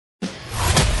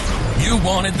You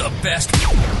wanted the best.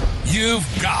 You've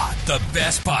got the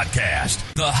best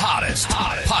podcast, the hottest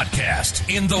podcast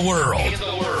in the world.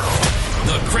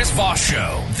 The Chris Voss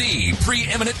Show, the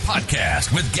preeminent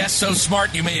podcast with guests so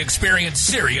smart you may experience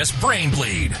serious brain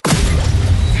bleed.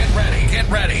 Get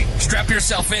ready. Strap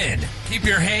yourself in. Keep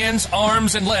your hands,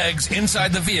 arms, and legs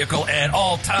inside the vehicle at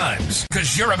all times,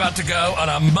 because you're about to go on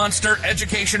a monster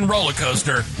education roller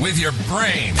coaster with your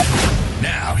brain.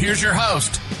 Now, here's your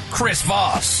host, Chris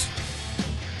Voss.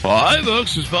 Hi,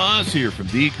 folks. Chris Voss here from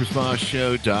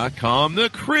thechrisvossshow.com,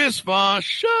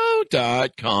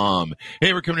 thechrisvossshow.com.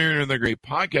 Hey, we're coming here to another great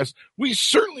podcast. We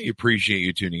certainly appreciate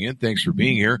you tuning in. Thanks for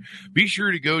being here. Be sure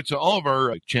to go to all of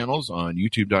our channels on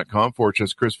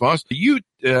youtube.com/Chris Voss,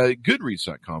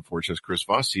 goodreads.com/Chris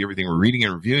Voss. See everything we're reading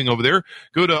and reviewing over there.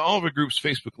 Go to all of our groups,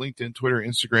 Facebook, LinkedIn, Twitter,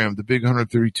 Instagram, the big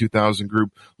 132,000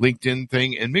 group LinkedIn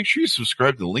thing, and make sure you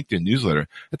subscribe to the LinkedIn newsletter.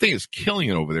 That thing is killing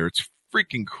it over there. It's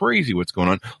freaking crazy what's going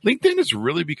on. LinkedIn is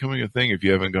really becoming a thing if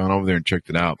you haven't gone over there and checked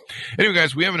it out. Anyway,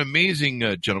 guys, we have an amazing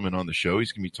gentleman on the show.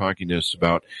 He's going to be talking to us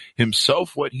about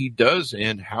himself, what he does,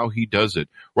 and how he does it.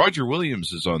 Roger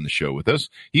Williams is on the show with us.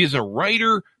 He is a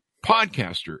writer,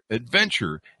 podcaster,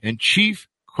 adventurer, and chief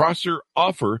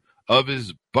crosser-offer of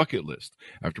his bucket list.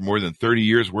 After more than 30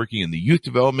 years working in the youth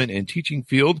development and teaching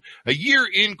field, a year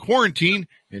in quarantine,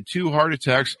 and 2 heart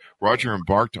attacks, Roger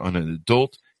embarked on an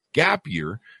adult gap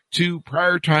year to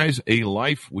prioritize a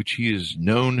life which is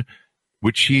known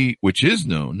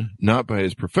not by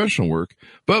his professional work,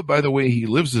 but by the way he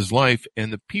lives his life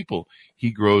and the people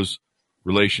he grows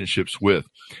relationships with.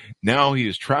 Now he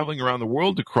is traveling around the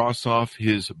world to cross off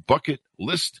his bucket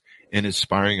list and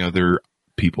inspiring other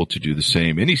people to do the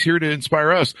same. And he's here to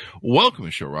inspire us. Welcome to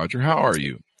the show, Roger. How are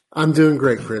you? I'm doing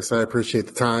great, Chris. I appreciate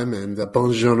the time, and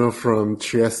buongiorno from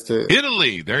Trieste.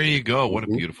 Italy. There you go. What a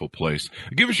beautiful place.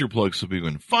 Give us your plug so people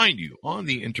can find you on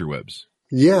the interwebs.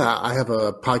 Yeah, I have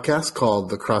a podcast called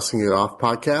the Crossing It Off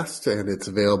Podcast, and it's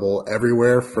available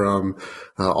everywhere from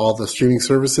all the streaming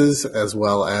services, as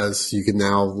well as you can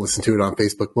now listen to it on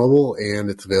Facebook Mobile, and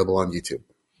it's available on YouTube.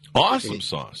 Awesome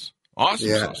sauce. Awesome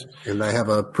sauce. And I have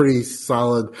a pretty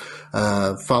solid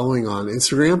following on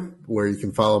Instagram where you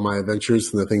can follow my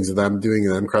adventures and the things that I'm doing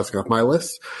and I'm crossing off my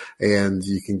list. And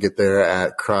you can get there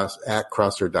at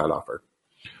crosser.offer.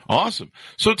 Awesome.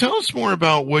 So tell us more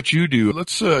about what you do.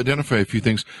 Let's identify a few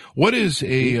things. What is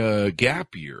a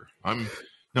gap year? I'm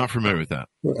not familiar with that.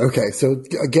 Okay, so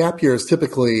a gap year is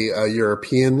typically a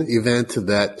European event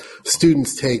that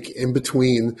students take in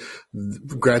between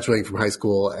graduating from high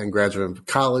school and graduating from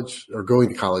college or going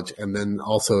to college, and then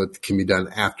also it can be done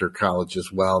after college as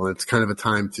well. And it's kind of a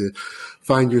time to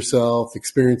find yourself,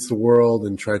 experience the world,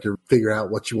 and try to figure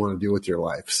out what you want to do with your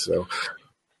life. So,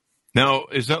 now,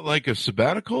 is that like a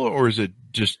sabbatical or is it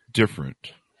just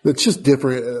different? It's just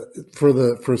different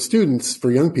for students,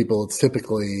 for young people. It's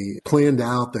typically planned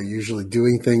out. They're usually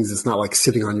doing things. It's not like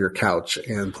sitting on your couch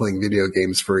and playing video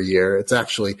games for a year. It's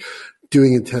actually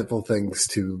doing intentful things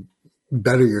to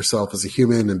better yourself as a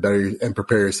human and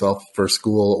prepare yourself for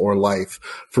school or life.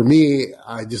 For me,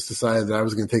 I just decided that I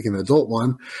was going to take an adult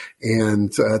one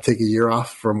and take a year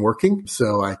off from working.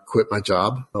 So I quit my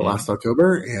job last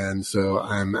October, and so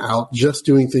I'm out just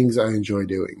doing things I enjoy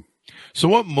doing. So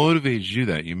what motivated you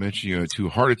that? You mentioned you had 2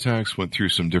 heart attacks, went through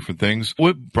some different things.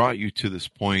 What brought you to this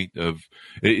point of,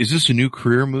 is this a new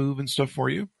career move and stuff for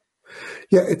you?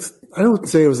 Yeah, I don't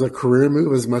say it was a career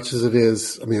move as much as it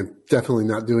is. I mean, I'm definitely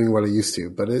not doing what I used to,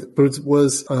 but it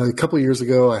was a couple of years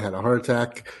ago. I had a heart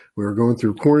attack. We were going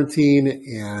through quarantine,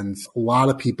 and a lot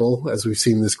of people, as we've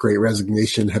seen this great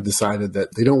resignation, have decided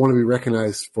that they don't want to be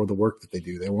recognized for the work that they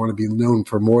do. They want to be known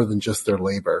for more than just their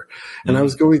labor. And I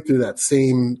was going through that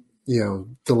same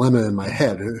dilemma in my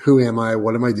head. Who am I?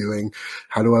 What am I doing?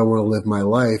 How do I want to live my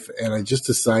life? And I just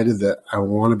decided that I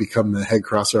want to become the head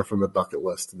crosser from a bucket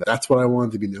list. That's what I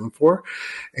wanted to be known for.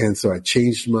 And so I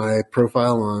changed my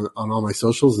profile on all my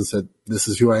socials and said, this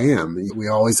is who I am. We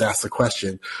always ask the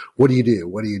question, what do you do?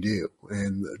 What do you do?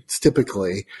 And it's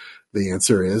typically the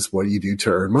answer is, what do you do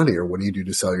to earn money, or what do you do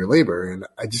to sell your labor? And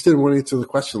I just didn't want to answer the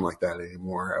question like that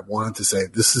anymore. I wanted to say,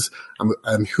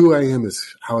 I'm who I am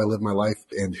is how I live my life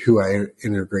and who I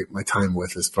integrate my time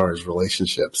with as far as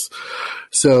relationships.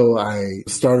 So I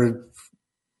started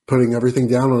putting everything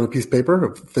down on a piece of paper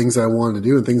of things I wanted to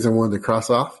do and things I wanted to cross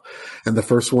off. And the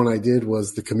first one I did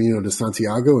was the Camino de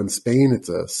Santiago in Spain. It's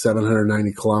a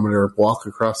 790 kilometer walk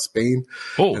across Spain.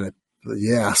 Oh. And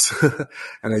yes.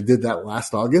 And I did that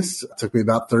last August. It took me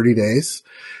about 30 days.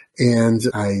 And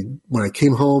when I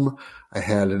came home, I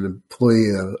had an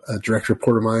employee, a direct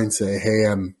report of mine say, hey,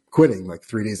 I'm quitting. Like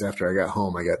 3 days after I got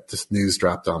home, I got this news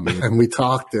dropped on me, and we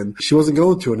talked, and she wasn't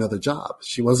going to another job.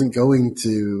 She was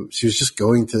just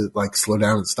going to like slow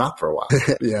down and stop for a while.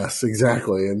 Yes,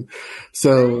 exactly. And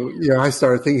so, I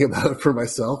started thinking about it for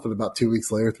myself, and about 2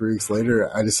 weeks later, 3 weeks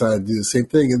later, I decided to do the same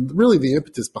thing. And really the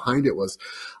impetus behind it was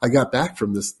I got back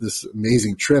from this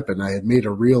amazing trip, and I had made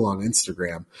a reel on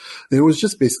Instagram. And it was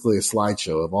just basically a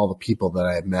slideshow of all the people that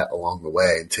I had met along the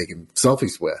way and taken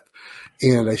selfies with.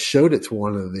 And I showed it to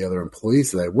one of the other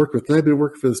employees that I worked with. And I've been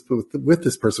working with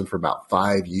this person for about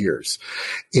 5 years.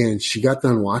 And she got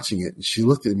done watching it, and she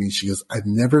looked at me and she goes, "I've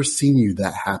never seen you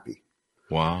that happy."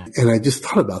 Wow. And I just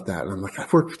thought about that. And I'm like,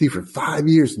 I've worked with you for 5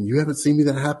 years and you haven't seen me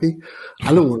that happy?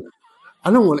 I don't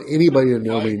want anybody to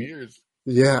know me. 5 years.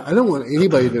 Yeah. I don't want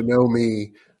anybody to know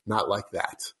me not like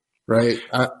that. Right.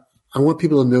 I want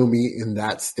people to know me in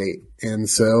that state. And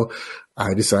so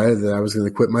I decided that I was going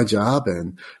to quit my job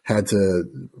and had to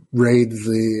raise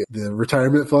the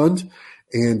retirement fund,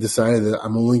 and decided that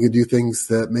I'm only going to do things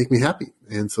that make me happy.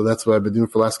 And so that's what I've been doing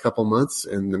for the last couple of months.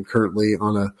 And I'm currently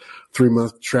on a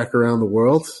 3-month trek around the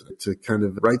world to kind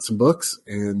of write some books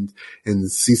and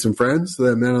see some friends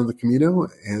that I met on the Camino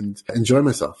and enjoy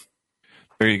myself.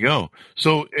 There you go.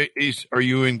 So are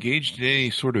you engaged in any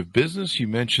sort of business? You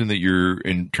mentioned that you're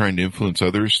trying to influence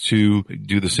others to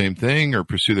do the same thing or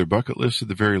pursue their bucket list at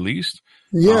the very least.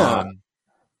 Yeah.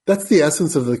 That's the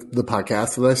essence of the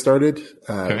podcast that I started.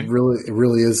 Okay. It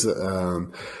really is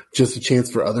just a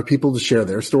chance for other people to share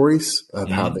their stories of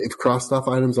how they've crossed off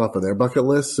items off of their bucket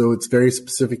list. So it's very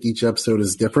specific. Each episode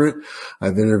is different.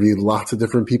 I've interviewed lots of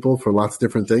different people for lots of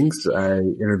different things. I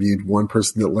interviewed one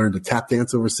person that learned to tap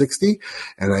dance over 60,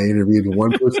 and I interviewed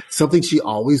one person, something she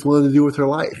always wanted to do with her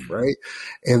life, right?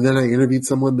 And then I interviewed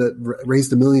someone that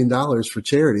raised $1 million for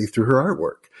charity through her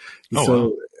artwork.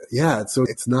 Wow. Yeah. So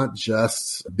it's not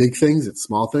just big things. It's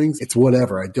small things. It's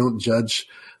whatever. I don't judge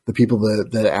the people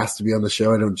that ask to be on the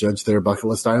show. I don't judge their bucket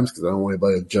list items because I don't want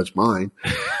anybody to judge mine.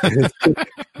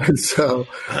 And so,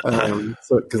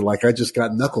 cause like I just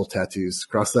got knuckle tattoos,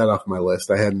 cross that off my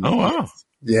list. I hadn't. Oh, wow.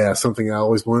 Yeah. Something I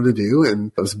always wanted to do.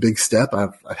 And it was a big step.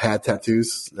 I've had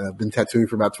tattoos. I've been tattooing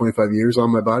for about 25 years on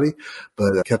my body,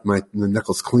 but I kept the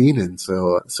knuckles clean. And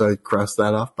so I crossed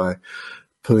that off by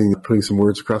putting some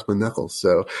words across my knuckles.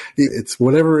 So it's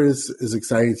whatever is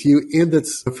exciting to you. And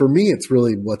that's, for me, it's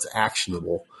really what's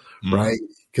actionable, right?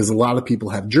 Because a lot of people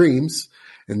have dreams,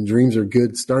 and dreams are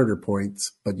good starter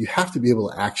points, but you have to be able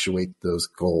to actuate those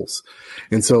goals.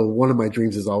 And so one of my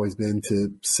dreams has always been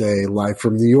to say live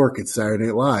from New York at Saturday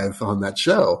Night Live on that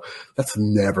show. That's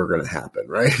never going to happen,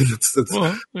 right?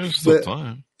 Well, there's still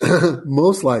time.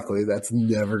 Most likely that's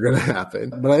never going to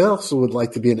happen. But I also would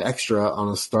like to be an extra on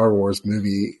a Star Wars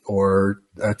movie or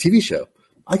a TV show.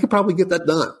 I could probably get that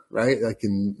done, right? I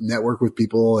can network with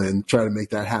people and try to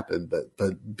make that happen.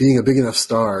 But being a big enough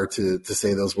star to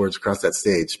say those words across that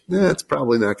stage, it's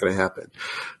probably not going to happen.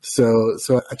 So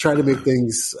I try to make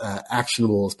things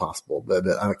actionable as possible,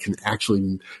 that I can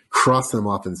actually cross them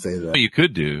off and say that. What you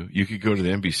could go to the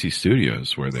NBC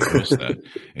studios where they host that,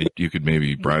 and you could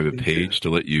maybe bribe a page to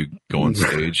let you go on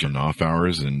stage in off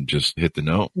hours and just hit the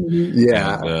note.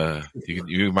 Yeah. And,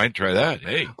 you might try that.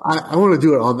 Hey, I want to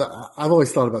do it I've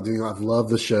always thought about doing it. I've loved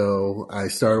the show. I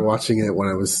started watching it when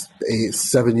I was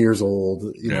 7 years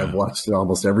old. I've watched it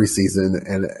almost every season,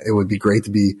 and it would be great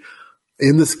to be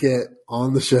in the skit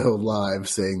on the show live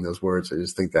saying those words. I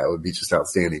just think that would be just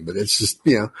outstanding, but it's just,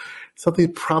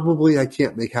 something probably I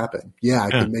can't make happen. Yeah,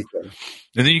 I can make them.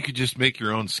 And then you could just make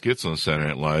your own skits on Saturday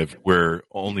Night Live where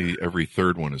only every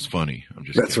third one is funny.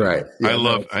 That's kidding. Right. Yeah,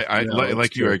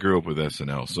 like you, I grew up with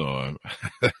SNL, so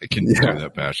I can do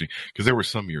that passion, because there were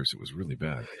some years it was really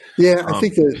bad. Yeah, I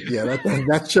think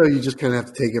that show, you just kind of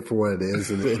have to take it for what it is.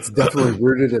 And it's definitely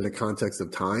rooted in a context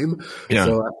of time. Yeah.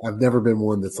 So I've never been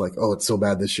one that's like, oh, it's so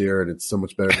bad this year and it's so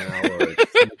much better now. Or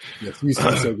it's used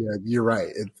to be so good. You're right.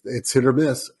 It's hit or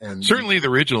miss. And certainly the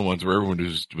original ones where everyone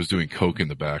was doing coke in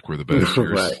the back were the best.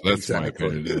 Right, that's exactly.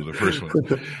 My opinion, the first one.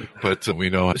 But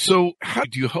we know. So how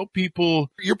do you help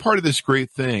people? You're part of this great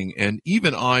thing. And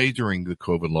even I, during the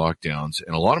COVID lockdowns,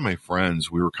 and a lot of my friends,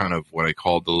 we were kind of what I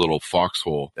called the little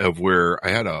foxhole of where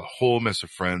I had a whole mess of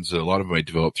friends. A lot of them I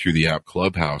developed through the app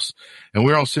Clubhouse. And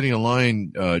we were all sitting in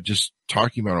line, just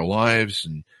talking about our lives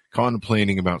and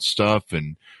contemplating about stuff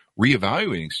and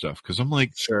reevaluating stuff. Cause I'm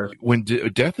like, sure, when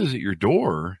death is at your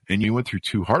door, and you went through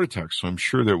 2 heart attacks, so I'm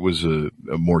sure there was a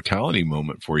mortality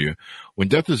moment for you. When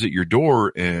death is at your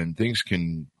door and things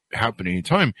can happen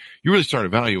anytime, you really start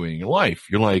evaluating your life.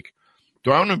 You're like,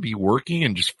 do I want to be working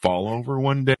and just fall over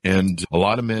one day? And a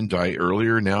lot of men die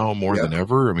earlier now more than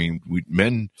ever. I mean,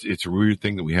 men, it's a weird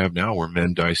thing that we have now where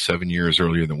men die 7 years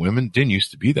earlier than women. Didn't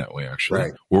used to be that way, actually.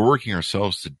 Right. We're working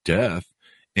ourselves to death.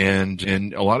 And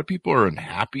a lot of people are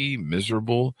unhappy,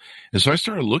 miserable. And so I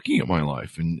started looking at my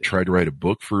life and tried to write a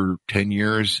book for 10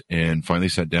 years and finally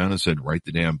sat down and said, write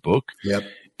the damn book. Yep.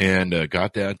 And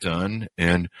got that done.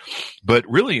 But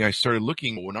really, I started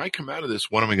looking, when I come out of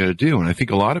this, what am I going to do? And I think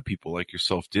a lot of people like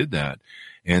yourself did that.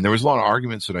 And there was a lot of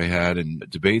arguments that I had and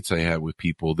debates I had with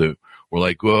people that were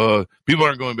like, well, people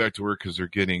aren't going back to work because they're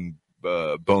getting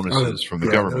bonuses from the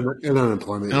government and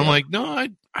unemployment. And I'm like, no,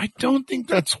 I don't think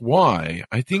that's why.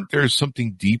 I think there's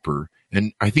something deeper.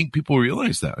 And I think people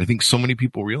realize that. I think so many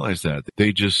people realize that.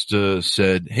 They just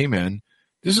said, hey, man,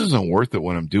 this isn't worth it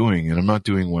what I'm doing, and I'm not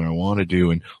doing what I want to do.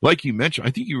 And like you mentioned,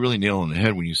 I think you really nailed it on the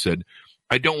head when you said,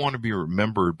 I don't want to be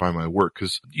remembered by my work,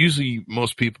 because usually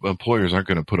most people, employers aren't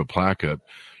going to put a plaque up.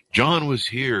 John was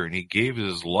here and he gave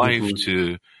his life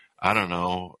to, I don't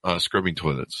know, scrubbing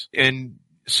toilets. And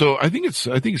so I think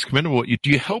it's commendable. Do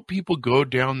you help people go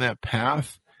down that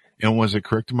path? And was it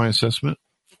correct in my assessment?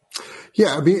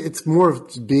 Yeah, I mean, it's more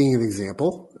of being an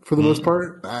example for the most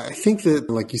part. I think that,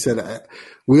 like you said,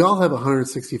 we all have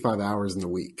 165 hours in the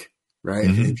week, right?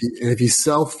 Mm-hmm. And if you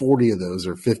sell 40 of those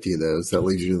or 50 of those, that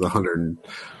leaves you with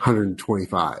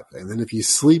 125. And then if you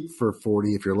sleep for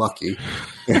 40, if you're lucky,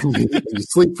 and you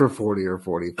sleep for 40 or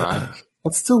 45,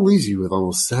 that still leaves you with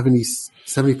almost 70,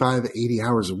 75, 80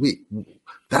 hours a week.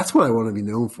 That's what I want to be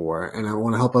known for, and I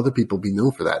want to help other people be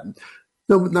known for that.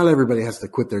 No, not everybody has to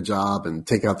quit their job and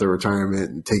take out their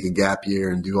retirement and take a gap year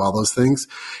and do all those things.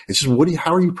 It's just,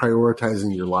 how are you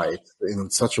prioritizing your life in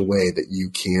such a way that you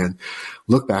can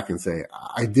look back and say,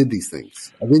 I did these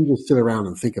things. I didn't just sit around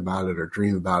and think about it or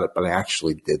dream about it, but I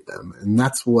actually did them. And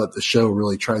that's what the show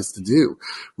really tries to do.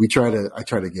 I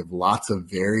try to give lots of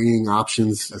varying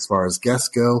options as far as guests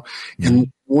go. Mm-hmm.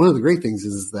 And one of the great things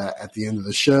is that at the end of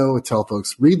the show, I tell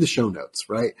folks, read the show notes,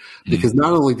 right? Because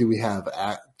not only do we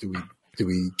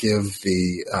give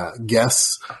the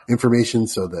guests information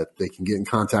so that they can get in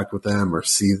contact with them or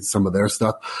see some of their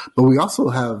stuff, but we also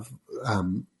have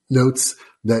notes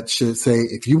that should say,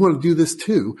 if you want to do this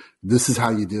too, this is how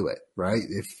you do it, right?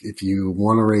 If you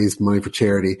want to raise money for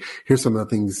charity, here's some of the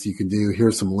things you can do.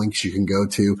 Here's some links you can go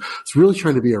to. It's really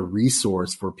trying to be a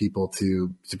resource for people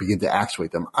to begin to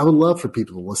actuate them. I would love for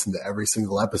people to listen to every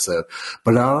single episode,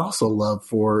 but I would also love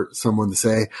for someone to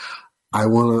say, I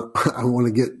want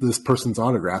to get this person's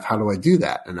autograph. How do I do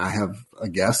that? And I have a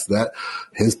guest that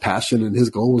his passion and his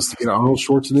goal was to get Arnold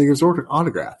Schwarzenegger's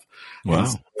autograph. Wow. And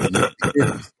so you hear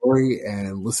the story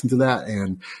and listen to that.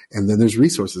 And then there's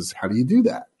resources. How do you do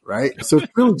that? Right. So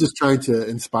it's really just trying to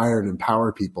inspire and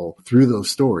empower people through those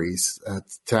stories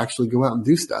to actually go out and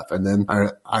do stuff. And then I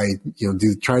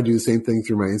try to do the same thing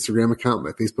through my Instagram account,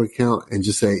 my Facebook account, and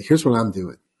just say, here's what I'm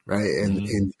doing. Right.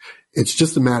 And it's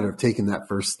just a matter of taking that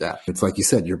first step. It's like you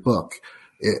said, your book,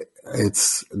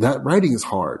 it's that writing is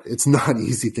hard. It's not an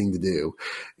easy thing to do.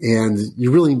 And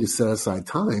you really need to set aside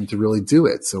time to really do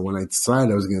it. So when I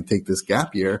decided I was going to take this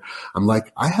gap year, I'm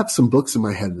like, I have some books in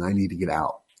my head and I need to get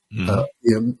out.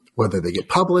 Whether they get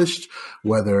published,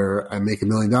 whether I make $1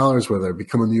 million, whether I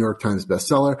become a New York Times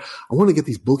bestseller, I want to get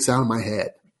these books out of my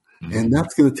head. And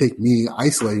that's going to take me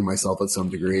isolating myself at some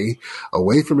degree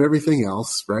away from everything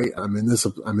else, right? I'm in this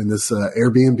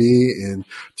Airbnb in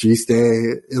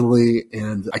Trieste, Italy,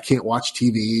 and I can't watch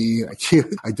TV.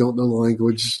 I don't know the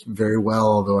language very well,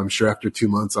 although I'm sure after 2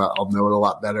 months I'll know it a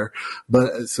lot better.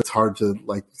 But it's hard to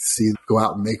go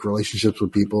out and make relationships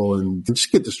with people and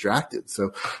just get distracted.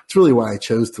 So it's really why I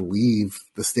chose to leave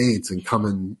the States and come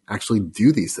and actually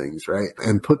do these things, right?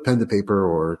 And put pen to paper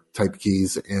or type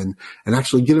keys and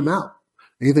actually get them out.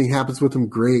 Anything happens with them,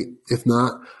 great. If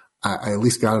not, I at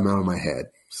least got them out of my head.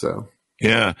 So.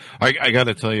 Yeah, I got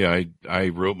to tell you, I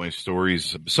wrote my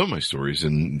stories, some of my stories,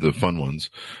 and the fun ones,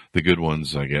 the good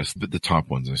ones, I guess, the top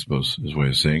ones, I suppose, is a way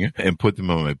of saying it, and put them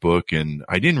on my book. And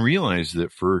I didn't realize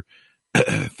that for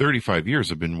 35 years,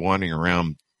 I've been wandering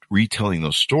around retelling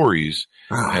those stories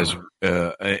and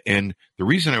the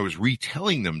reason I was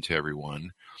retelling them to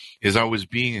everyone is I was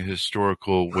being a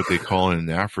historical, what they call in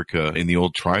Africa, in the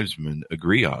old tribesmen, a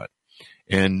griot.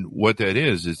 And what that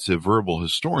is, it's a verbal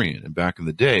historian. And back in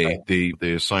the day,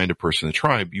 they assigned a person the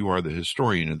tribe, you are the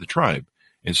historian of the tribe.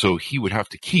 And so he would have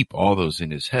to keep all those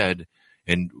in his head,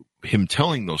 and him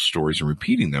telling those stories and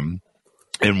repeating them.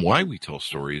 And why we tell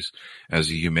stories as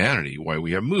a humanity, why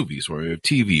we have movies, why we have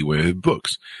TV, why we have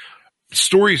books.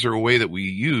 Stories are a way that we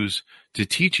use to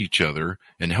teach each other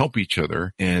and help each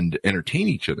other and entertain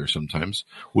each other sometimes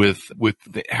with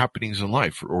the happenings in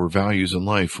life or values in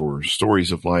life or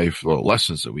stories of life, or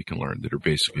lessons that we can learn that are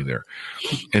basically there.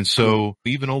 And so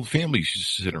even old families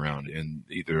used to sit around and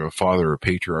either a father or a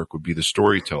patriarch would be the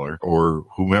storyteller or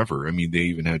whomever. I mean, they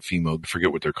even had female, I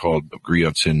forget what they're called,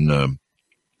 griots in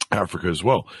Africa as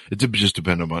well. It just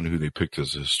depended on who they picked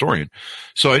as a historian.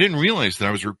 So I didn't realize that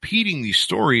I was repeating these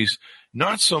stories,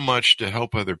 not so much to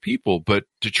help other people, but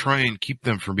to try and keep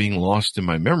them from being lost in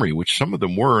my memory, which some of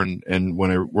them were. And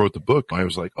when I wrote the book, I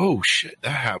was like, oh shit,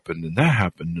 that happened and that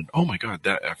happened. And oh my God,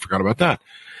 I forgot about that.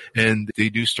 And they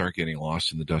do start getting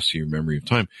lost in the dust of your memory of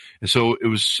time. And so it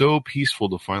was so peaceful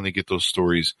to finally get those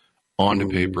stories onto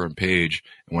paper and page.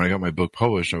 And when I got my book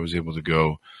published, I was able to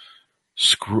go,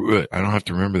 screw it. I don't have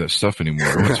to remember that stuff anymore.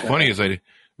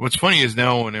 What's funny is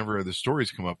now whenever the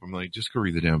stories come up, I'm like, just go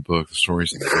read the damn book. The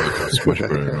stories in the book. It's much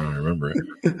better. I don't remember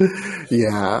it.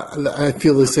 Yeah, I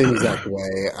feel the same exact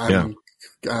way.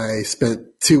 I spent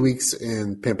 2 weeks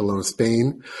in Pamplona,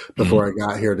 Spain before I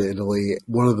got here to Italy.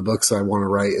 One of the books I want to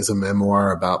write is a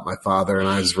memoir about my father and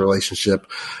I's relationship,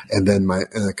 and then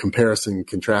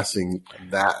contrasting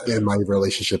that in my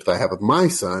relationship that I have with my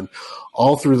son,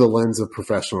 all through the lens of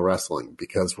professional wrestling,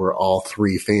 because we're all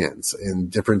three fans in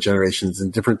different generations,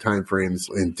 in different time frames,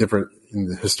 in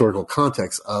the historical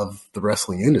context of the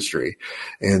wrestling industry.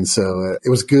 And so it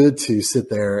was good to sit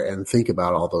there and think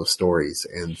about all those stories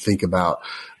and think about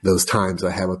those times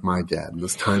I had with my dad and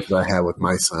those times that I had with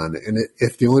my son. And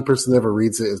if the only person that ever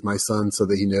reads it is my son so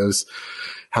that he knows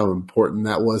how important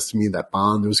that was to me, that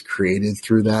bond was created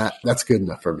through that, that's good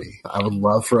enough for me. I would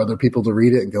love for other people to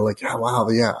read it and go like, yeah, wow,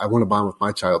 yeah, I want to bond with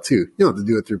my child too. You don't have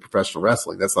to do it through professional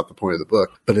wrestling. That's not the point of the book,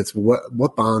 but it's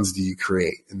what bonds do you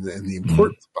create and the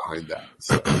importance behind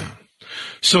that.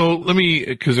 So let me,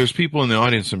 because there's people in the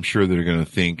audience, I'm sure, that are going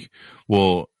to think,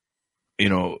 well, you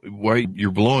know, why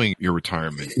you're blowing your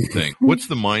retirement thing. What's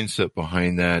the mindset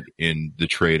behind that in the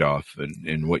trade-off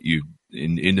and what you,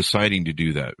 in deciding to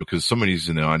do that? Because somebody's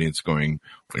in the audience going,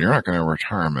 well, you're not going to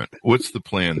retirement. What's the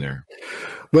plan there?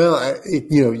 Well,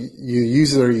 you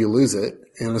use it or you lose it.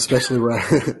 And especially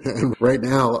right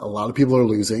now, a lot of people are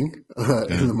losing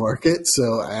in the market.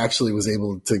 So I actually was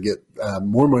able to get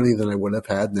more money than I would have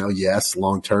had. Now, yes,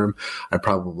 long term, I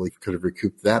probably could have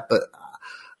recouped that. But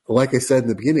like I said in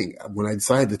the beginning, when I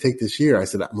decided to take this year, I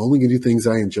said, I'm only going to do things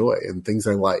I enjoy and things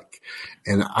I like.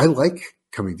 And I like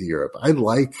coming to Europe. I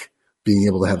like being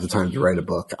able to have the time to write a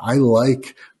book. I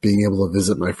like being able to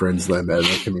visit my friends that I met in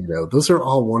the Camino. Those are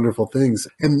all wonderful things.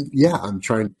 And yeah, I'm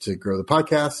trying to grow the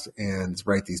podcast and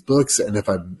write these books. And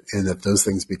if those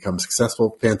things become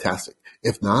successful, fantastic.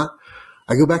 If not,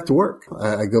 I go back to work.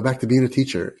 I go back to being a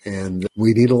teacher, and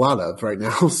we need a lot of right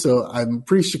now. So I'm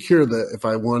pretty secure that if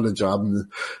I wanted a job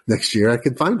next year, I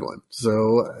could find one.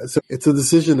 So it's a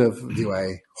decision of, do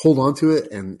I hold on to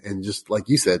it and just like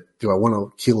you said, do I want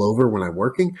to keel over when I'm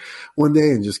working one day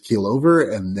and just keel over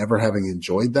and never having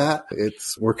enjoyed that?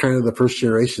 We're kind of the first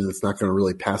generation that's not going to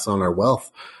really pass on our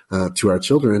wealth to our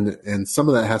children. And some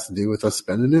of that has to do with us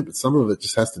spending it, but some of it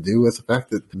just has to do with the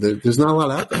fact that there's not a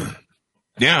lot out there.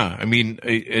 Yeah, I mean,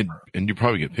 and you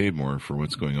probably get paid more for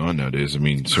what's going on nowadays. I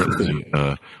mean, certainly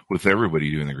with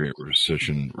everybody doing the Great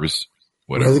Recession,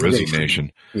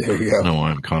 resignation. There you go. No,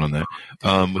 I'm caught on that.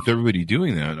 With everybody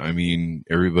doing that, I mean,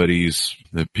 it's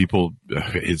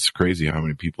crazy how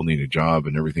many people need a job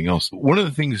and everything else. One of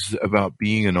the things about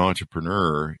being an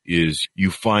entrepreneur is you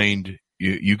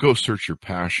go search your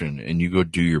passion and you go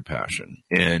do your passion.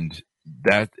 And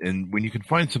when you can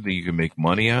find something you can make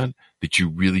money on that you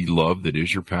really love, that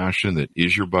is your passion, that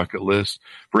is your bucket list.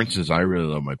 For instance, I really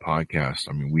love my podcast.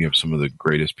 I mean, we have some of the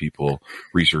greatest people,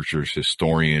 researchers,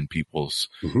 historian, people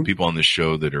on this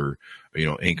show that are,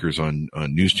 anchors on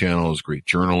news channels, great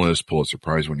journalists, Pulitzer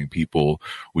Prize winning people.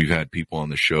 We've had people on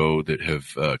the show that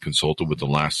have consulted with the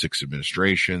last 6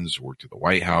 administrations, worked at the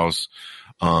White House.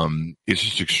 It's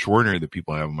just extraordinary that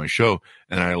people have on my show,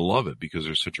 and I love it because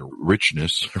there's such a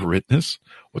richness.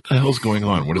 What the hell's going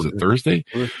on? What is it, Thursday?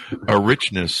 A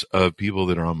richness of people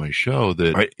that are on my show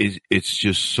that it's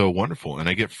just so wonderful. And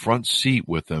I get front seat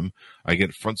with them. I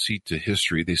get front seat to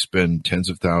history. They spend tens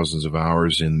of thousands of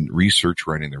hours in research,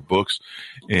 writing their books.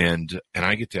 And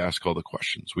I get to ask all the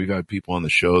questions. We've had people on the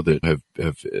show that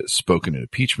have spoken at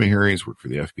impeachment hearings, worked for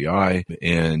the FBI,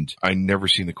 and I never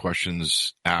seen the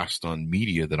questions asked on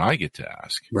media that I get to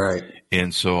ask. Right.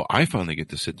 And so I finally get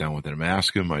to sit down with them and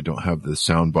ask them. I don't have the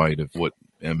soundbite of what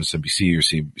MSNBC or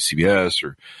CBS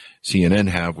or CNN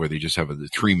have, where they just have a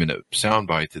 3-minute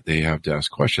soundbite that they have to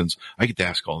ask questions. I get to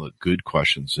ask all the good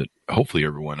questions that hopefully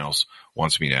everyone else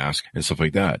wants me to ask and stuff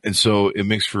like that. And so it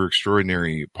makes for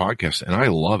extraordinary podcasts, and I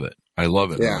love it. I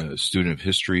love it. Yeah. I'm a student of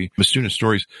history. I'm a student of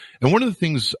stories. And one of the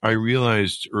things I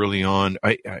realized early on,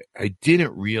 I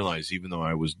didn't realize, even though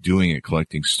I was doing it,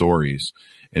 collecting stories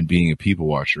and being a people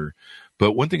watcher,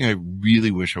 but one thing I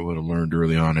really wish I would have learned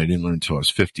early on, I didn't learn until I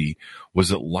was 50, was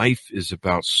that life is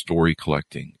about story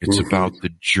collecting. It's about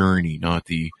the journey, not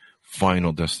the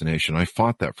final destination. I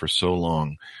fought that for so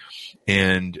long.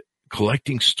 And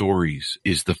collecting stories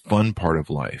is the fun part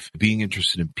of life, being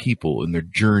interested in people and their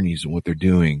journeys and what they're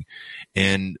doing.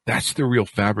 And that's the real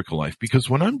fabric of life.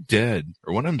 Because when I'm dead,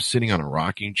 or when I'm sitting on a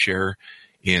rocking chair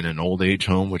in an old age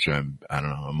home, which I don't know,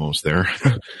 I'm almost there.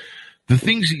 The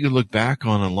things that you look back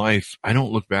on in life, I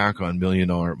don't look back on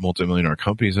multi-million-dollar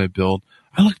companies I built.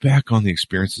 I look back on the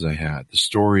experiences I had, the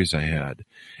stories I had.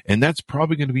 And that's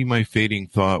probably going to be my fading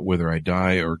thought, whether I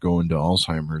die or go into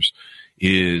Alzheimer's,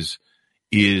 is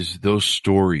those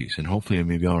stories. And hopefully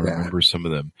maybe I'll remember some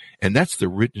of them. And that's the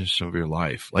richness of your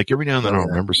life. Like every now and then I'll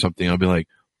remember something. I'll be like,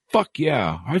 fuck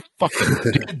yeah, I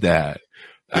fucking did that.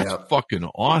 That's fucking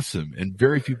awesome. And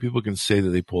very few people can say that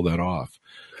they pull that off.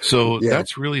 So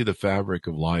that's really the fabric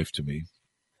of life to me.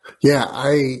 Yeah,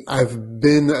 I've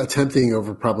been attempting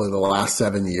over probably the last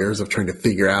 7 years of trying to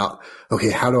figure out,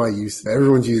 okay, how do I use,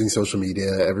 everyone's using social media,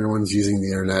 everyone's using the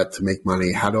internet to make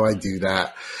money. How do I do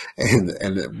that?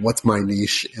 And what's my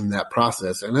niche in that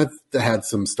process? And I've had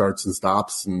some starts and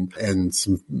stops and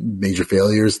some major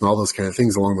failures and all those kind of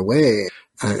things along the way.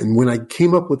 And when I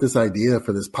came up with this idea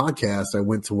for this podcast, I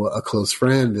went to a close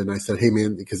friend and I said, hey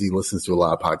man, because he listens to a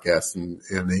lot of podcasts and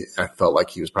I felt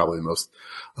like he was probably the most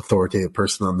authoritative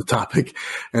person on the topic.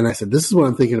 And I said, this is what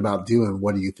I'm thinking about doing.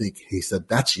 What do you think? He said,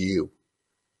 that's you.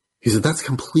 He said, that's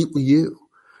completely you.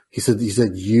 He said,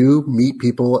 you meet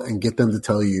people and get them to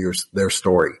tell you their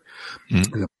story.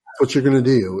 Mm-hmm. And if that's what you're going to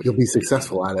do, you'll be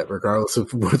successful at it, regardless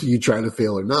of whether you try to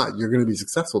fail or not. You're going to be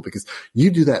successful because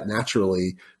you do that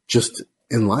naturally just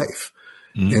in life.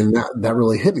 Mm-hmm. And that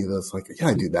really hit me. That's like, yeah,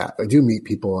 I do that. I do meet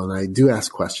people and I do ask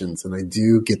questions and I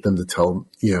do get them to tell,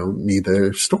 me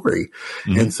their story.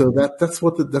 Mm-hmm. And so that's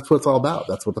what it's all about.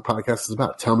 That's what the podcast is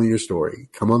about. Tell me your story.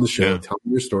 Come on the show. Yeah. Tell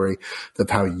me your story of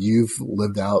how you've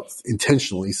lived out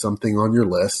intentionally something on your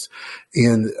list.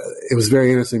 And it was very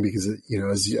interesting because,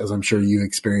 as I'm sure you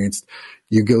experienced,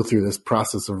 you go through this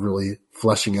process of really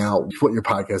fleshing out what your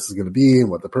podcast is going to be and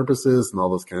what the purpose is and all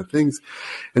those kind of things.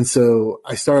 And so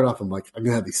I started off, I'm like, I'm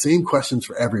going to have these same questions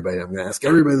for everybody. I'm going to ask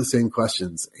everybody the same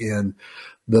questions. And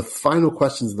the final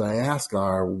questions that I ask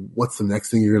are, what's the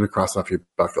next thing you're going to cross off your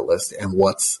bucket list? And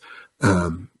what's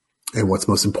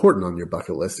most important on your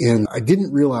bucket list? And I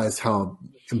didn't realize how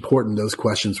important those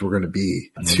questions were going to be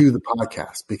to the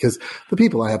podcast, because the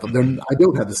people I have, I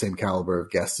don't have the same caliber of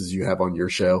guests as you have on your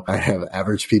show. I have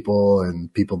average people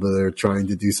and people that are trying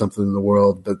to do something in the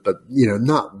world, but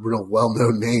not real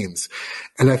well-known names.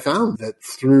 And I found that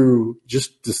through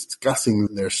just discussing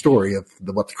their story of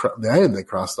the item they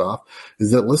crossed off,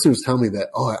 is that listeners tell me that,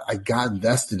 oh, I got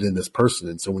invested in this person.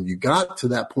 And so when you got to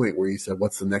that point where you said,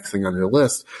 what's the next thing on your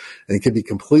list? And it could be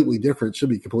completely different, should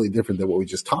be completely different than what we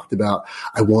just talked about.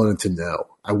 I wanted to know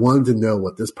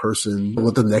what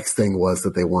the next thing was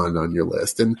that they wanted on your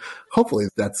list. And hopefully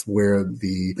that's where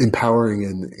the empowering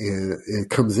and it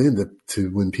comes in to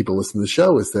when people listen to the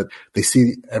show, is that they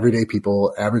see everyday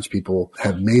people, average people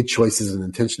have made choices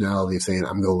and intentionality of saying,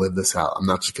 I'm going to live this out. I'm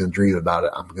not just going to dream about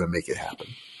it. I'm going to make it happen.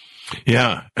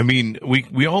 Yeah. I mean,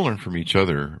 we all learn from each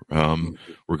other,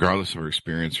 regardless of our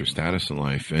experience or status in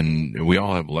life. And we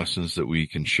all have lessons that we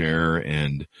can share.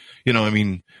 And,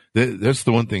 that's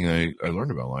the one thing I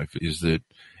learned about life, is that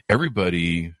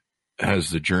everybody has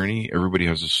the journey. Everybody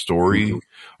has a story. Mm-hmm.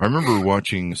 I remember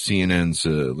watching CNN's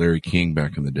Larry King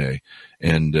back in the day.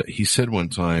 And he said one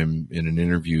time in an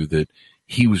interview that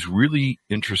he was really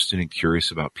interested and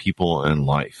curious about people and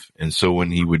life. And so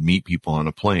when he would meet people on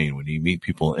a plane, when he meet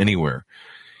people anywhere,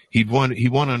 he'd want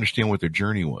to understand what their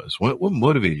journey was. What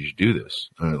motivated you to do this?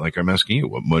 Like I'm asking you,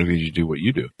 what motivated you to do what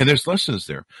you do? And there's lessons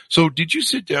there. So did you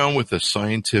sit down with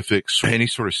any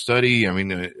sort of study? I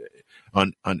mean,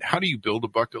 on how do you build a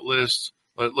bucket list?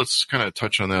 Let's kind of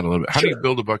touch on that a little bit. How do you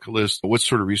build a bucket list? What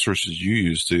sort of resources you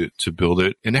use to build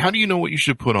it? And how do you know what you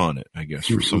should put on it, I guess,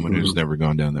 for someone who's never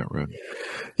gone down that road?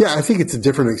 Yeah, I think it's a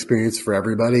different experience for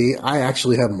everybody. I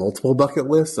actually have multiple bucket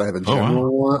lists. I have a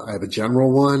general one. I have a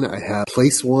general one. I have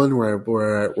place one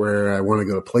where I want to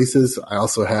go to places. I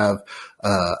also have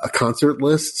a concert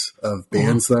list of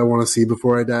bands that I want to see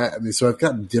before I die. I mean, so I've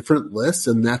got different lists,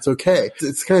 and that's okay.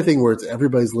 It's the kind of thing where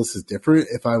everybody's list is different.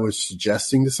 If I was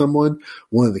suggesting to someone,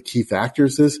 one of the key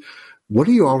factors is, what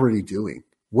are you already doing?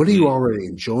 What are you already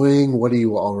enjoying? What do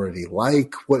you already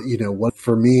like? What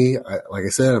for me, like I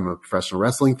said, I'm a professional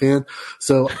wrestling fan.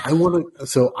 So I want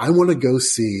to go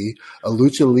see a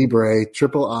Lucha Libre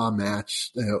Triple A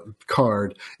match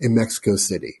card in Mexico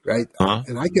City, right?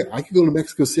 And I could go to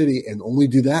Mexico City and only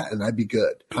do that, and I'd be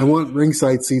good. I want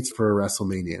ringside seats for a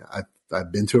WrestleMania. I've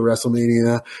been to a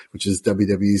WrestleMania, which is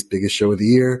WWE's biggest show of the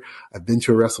year. I've been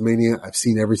to a WrestleMania. I've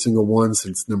seen every single one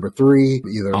since number 3,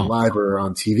 either live or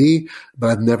on TV,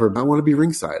 but I want to be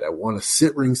ringside. I want to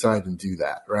sit ringside and do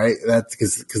that, right? That's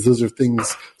because those are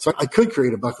things. So I could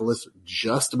create a bucket list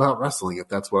just about wrestling if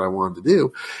that's what I wanted to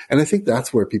do. And I think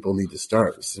that's where people need to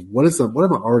start. So what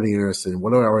am I already interested in?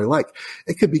 What do I already like?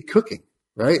 It could be cooking.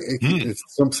 Right? If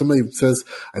somebody says,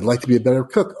 I'd like to be a better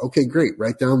cook. Okay, great.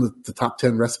 Write down the top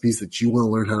 10 recipes that you want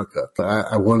to learn how to cook.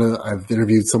 I've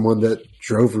interviewed someone that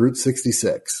drove Route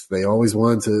 66. They always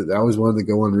wanted to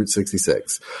go on Route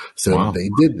 66. So they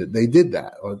did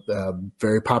that. A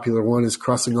very popular one is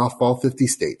crossing off all 50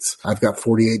 states. I've got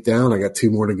 48 down. I got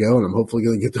 2 more to go, and I'm hopefully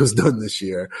going to get those done this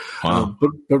year.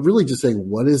 But really just saying,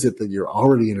 what is it that you're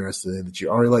already interested in, that you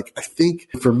already like? I think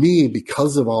for me,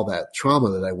 because of all that trauma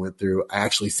that I went through, I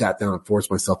actually sat down and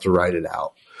forced myself to write it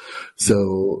out.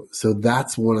 So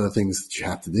that's one of the things that you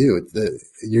have to do.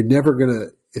 You're never gonna,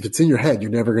 if it's in your head, you're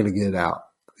never gonna get it out.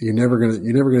 You're never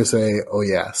gonna say, oh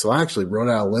yeah. So I actually wrote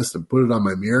out a list and put it on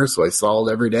my mirror, so I saw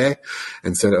it every day,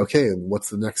 and said, okay, what's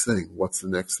the next thing? What's the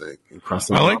next thing? And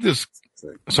I like this.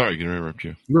 Sorry, can I interrupt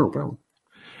you? No problem.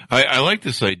 I like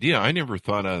this idea. I never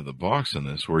thought out of the box on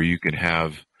this, where you can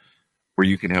have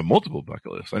multiple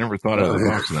bucket lists. I never thought out of the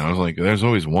box on that. I was like, there's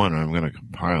always one, and I'm going to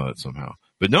compile it somehow.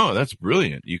 But no, that's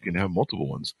brilliant. You can have multiple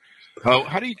ones.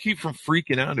 How do you keep from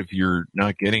freaking out if you're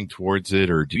not getting towards it,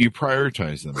 or do you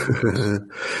prioritize them?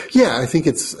 Yeah, I think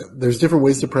there's different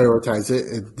ways to prioritize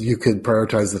it. You could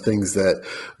prioritize the things that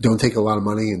don't take a lot of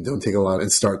money and don't take a lot,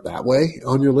 and start that way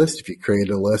on your list. If you create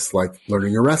a list like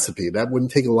learning a recipe, that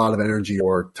wouldn't take a lot of energy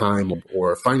or time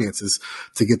or finances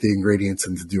to get the ingredients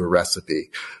and to do a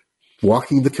recipe.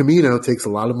 Walking the Camino takes a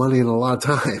lot of money and a lot of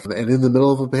time. And in the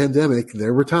middle of a pandemic,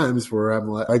 there were times where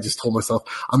I just told myself,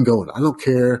 I'm going. I don't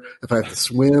care if I have to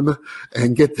swim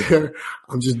and get there.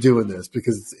 I'm just doing this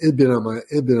because it'd been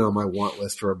on my want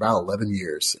list for about 11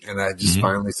 years. And I just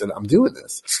finally said, I'm doing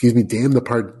this. Excuse me, damn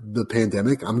the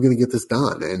pandemic. I'm going to get this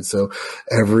done. And so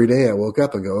every day I woke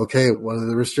up and go, okay, what are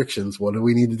the restrictions? What do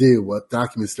we need to do? What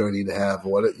documents do I need to have?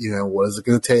 What is it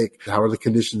going to take? How are the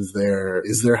conditions there?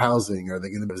 Is there housing?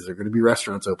 Is there going to be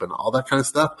restaurants open? All that kind of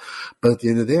stuff. But at the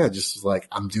end of the day, I just was like,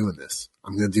 I'm doing this.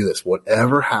 I'm going to do this.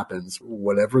 Whatever happens,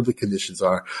 whatever the conditions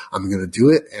are, I'm going to do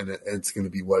it, and it's going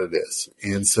to be what it is.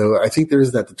 And so I think there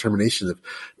is that determination of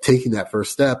taking that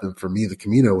first step. And for me, the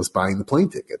Camino was buying the plane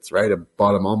tickets, right? I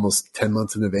bought them almost 10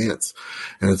 months in advance.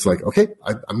 And it's like, okay,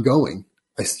 I'm going.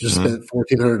 I just spent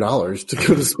 $1,400 to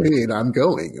go to Spain. I'm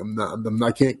going.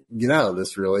 I can't get out of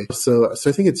this really. So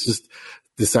I think it's just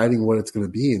deciding what it's going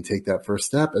to be and take that first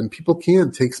step. And people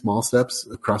can take small steps,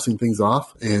 crossing things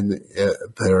off, and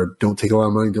don't take a lot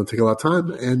of money, don't take a lot of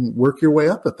time, and work your way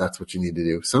up if that's what you need to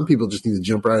do. Some people just need to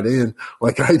jump right in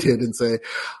like I did and say,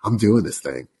 I'm doing this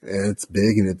thing. And it's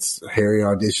big and it's a hairy,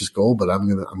 audacious goal, but I'm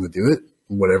going to do it,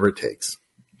 whatever it takes.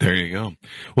 There you go.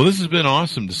 Well, this has been an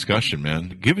awesome discussion,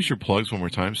 man. Give us your plugs one more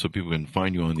time so people can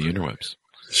find you on the interwebs.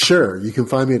 Sure. You can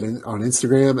find me on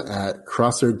Instagram at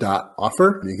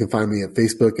crosser.offer. You can find me at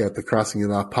Facebook at the Crossing It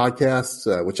Off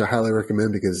podcast, which I highly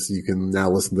recommend because you can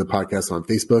now listen to the podcast on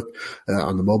Facebook,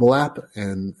 on the mobile app,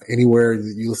 and anywhere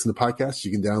that you listen to podcasts,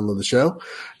 you can download the show.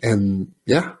 And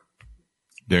yeah.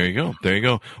 There you go. There you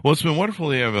go. Well, it's been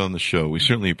wonderful to have you on the show. We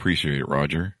certainly appreciate it,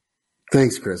 Roger.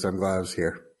 Thanks, Chris. I'm glad I was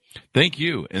here. Thank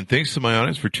you. And thanks to my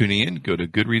audience for tuning in. Go to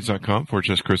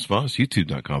goodreads.com/Chris Voss,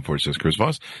 youtube.com/Chris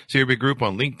Voss. See our big group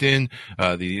on LinkedIn,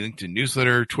 the LinkedIn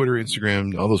newsletter, Twitter,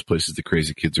 Instagram, all those places the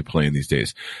crazy kids are playing these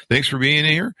days. Thanks for being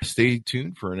here. Stay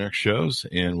tuned for our next shows,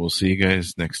 and we'll see you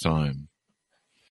guys next time.